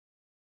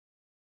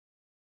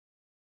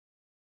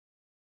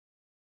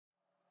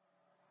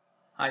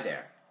Hi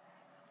there.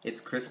 It's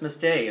Christmas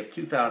Day of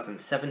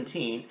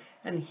 2017,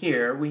 and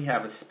here we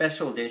have a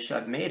special dish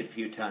I've made a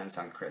few times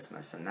on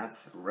Christmas, and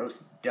that's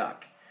roast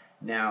duck.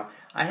 Now,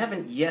 I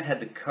haven't yet had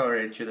the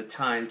courage or the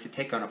time to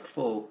take on a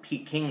full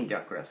Peking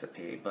duck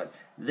recipe, but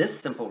this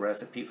simple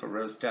recipe for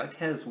roast duck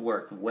has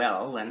worked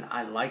well, and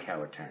I like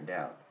how it turned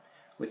out.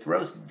 With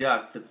roast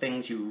duck, the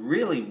things you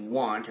really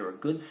want are a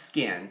good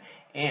skin,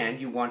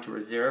 and you want to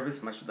reserve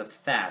as much of the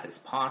fat as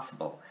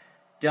possible.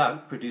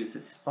 Duck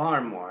produces far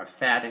more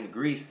fat and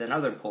grease than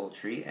other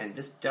poultry, and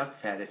this duck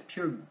fat is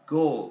pure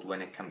gold when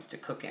it comes to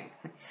cooking.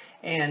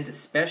 And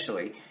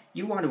especially,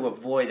 you want to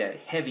avoid that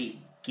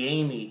heavy,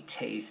 gamey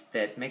taste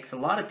that makes a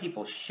lot of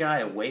people shy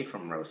away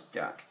from roast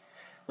duck.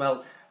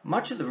 Well,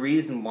 much of the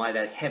reason why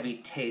that heavy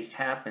taste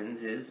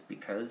happens is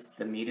because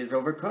the meat is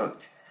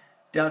overcooked.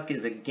 Duck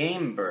is a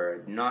game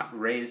bird, not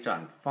raised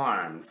on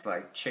farms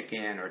like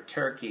chicken or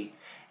turkey,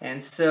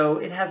 and so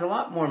it has a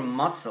lot more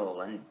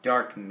muscle and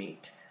dark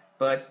meat.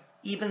 But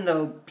even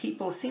though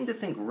people seem to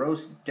think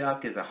roast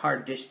duck is a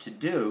hard dish to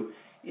do,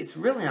 it's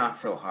really not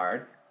so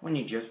hard when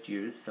you just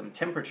use some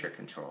temperature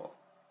control.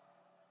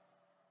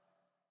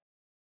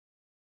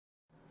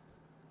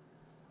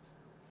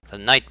 The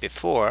night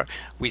before,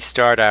 we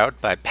start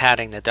out by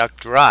patting the duck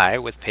dry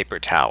with paper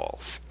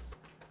towels.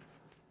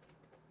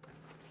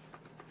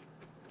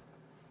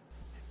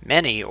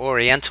 Many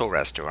Oriental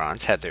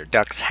restaurants have their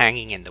ducks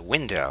hanging in the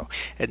window,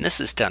 and this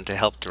is done to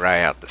help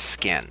dry out the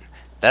skin.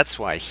 That's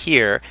why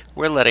here,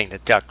 we're letting the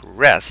duck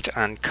rest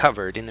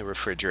uncovered in the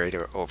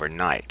refrigerator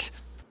overnight.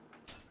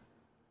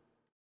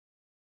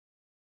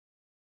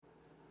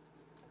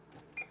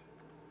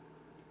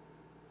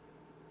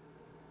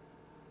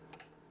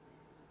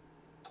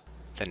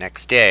 The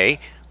next day,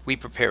 we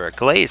prepare a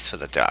glaze for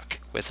the duck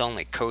with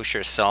only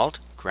kosher salt,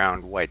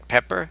 ground white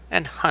pepper,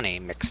 and honey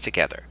mixed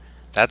together.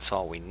 That's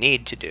all we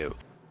need to do.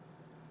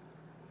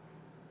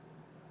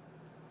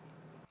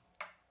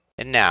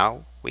 And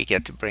now we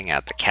get to bring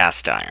out the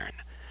cast iron.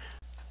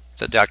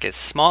 The duck is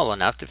small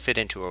enough to fit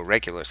into a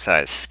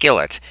regular-sized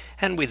skillet,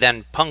 and we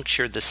then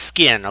puncture the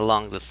skin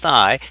along the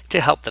thigh to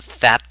help the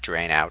fat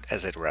drain out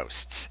as it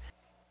roasts.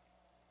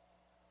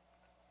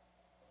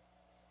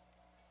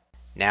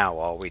 Now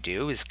all we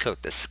do is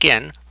coat the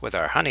skin with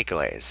our honey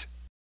glaze.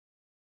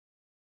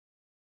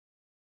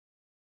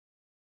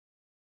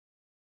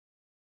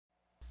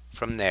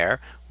 From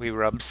there, we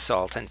rub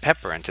salt and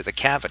pepper into the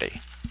cavity.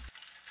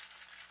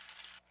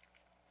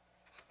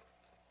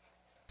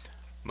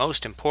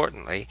 Most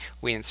importantly,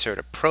 we insert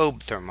a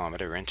probe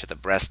thermometer into the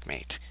breast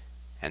meat.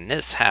 And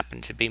this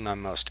happened to be my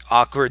most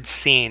awkward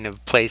scene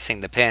of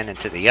placing the pan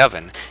into the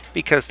oven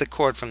because the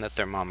cord from the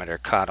thermometer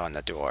caught on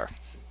the door.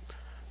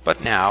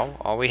 But now,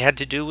 all we had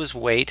to do was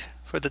wait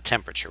for the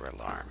temperature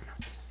alarm.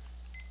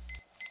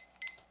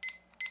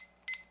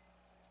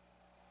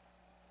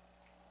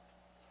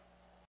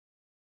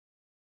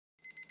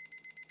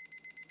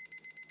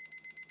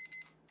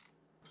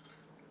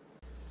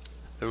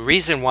 The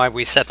reason why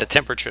we set the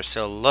temperature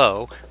so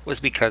low was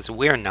because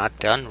we're not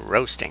done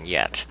roasting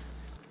yet.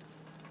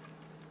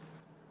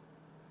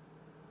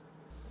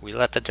 We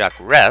let the duck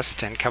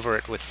rest and cover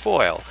it with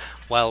foil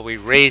while we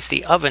raise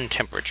the oven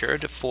temperature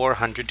to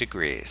 400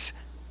 degrees.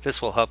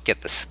 This will help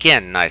get the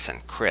skin nice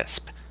and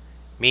crisp.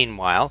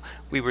 Meanwhile,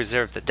 we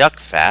reserve the duck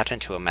fat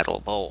into a metal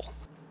bowl.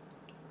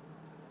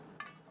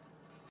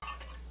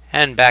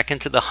 And back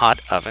into the hot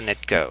oven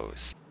it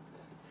goes.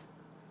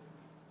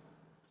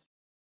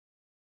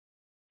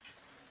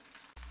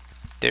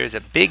 There's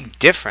a big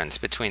difference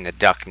between the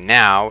duck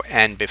now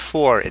and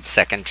before its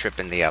second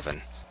trip in the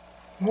oven.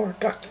 More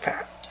duck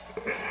fat.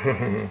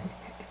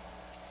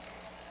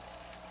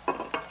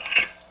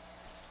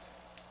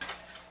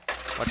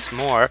 What's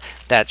more,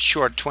 that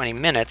short 20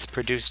 minutes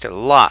produced a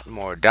lot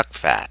more duck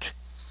fat.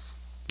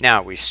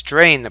 Now we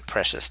strain the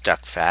precious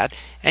duck fat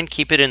and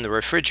keep it in the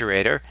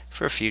refrigerator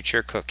for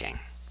future cooking.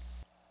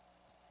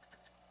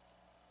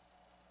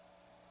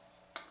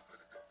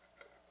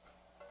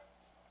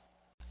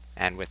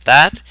 And with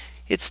that,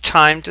 it's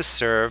time to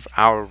serve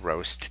our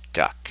roast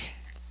duck.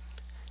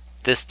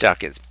 This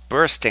duck is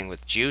bursting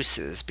with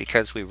juices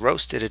because we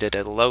roasted it at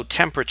a low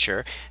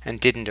temperature and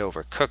didn't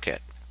overcook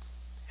it.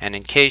 And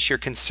in case you're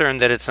concerned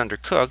that it's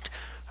undercooked,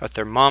 a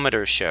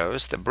thermometer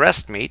shows the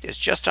breast meat is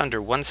just under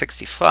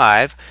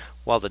 165,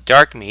 while the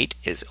dark meat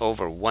is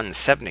over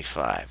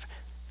 175.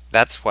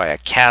 That's why a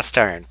cast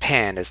iron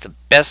pan is the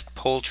best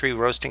poultry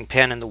roasting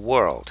pan in the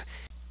world,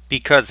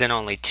 because in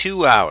only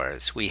 2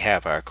 hours we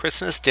have our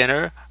Christmas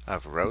dinner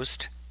of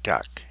roast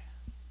duck.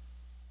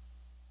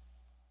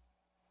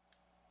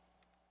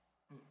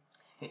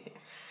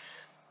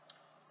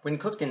 When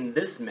cooked in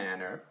this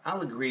manner,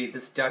 I'll agree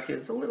this duck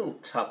is a little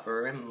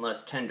tougher and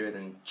less tender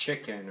than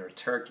chicken or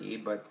turkey,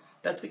 but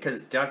that's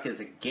because duck is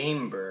a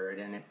game bird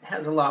and it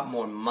has a lot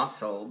more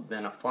muscle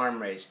than a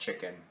farm-raised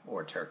chicken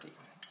or turkey.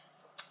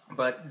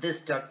 But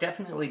this duck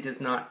definitely does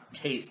not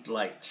taste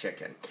like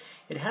chicken.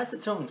 It has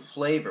its own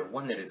flavor,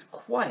 one that is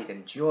quite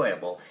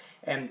enjoyable,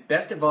 and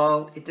best of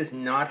all, it does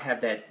not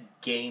have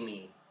that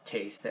gamey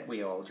taste that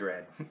we all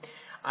dread.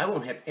 I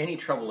won't have any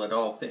trouble at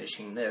all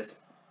finishing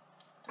this.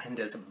 And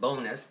as a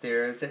bonus,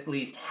 there is at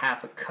least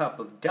half a cup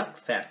of duck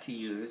fat to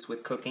use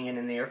with cooking in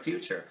the near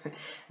future.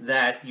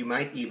 That, you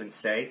might even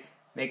say,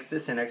 makes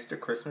this an extra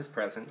Christmas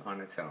present on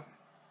its own.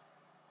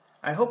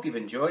 I hope you've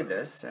enjoyed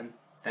this, and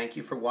thank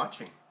you for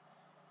watching.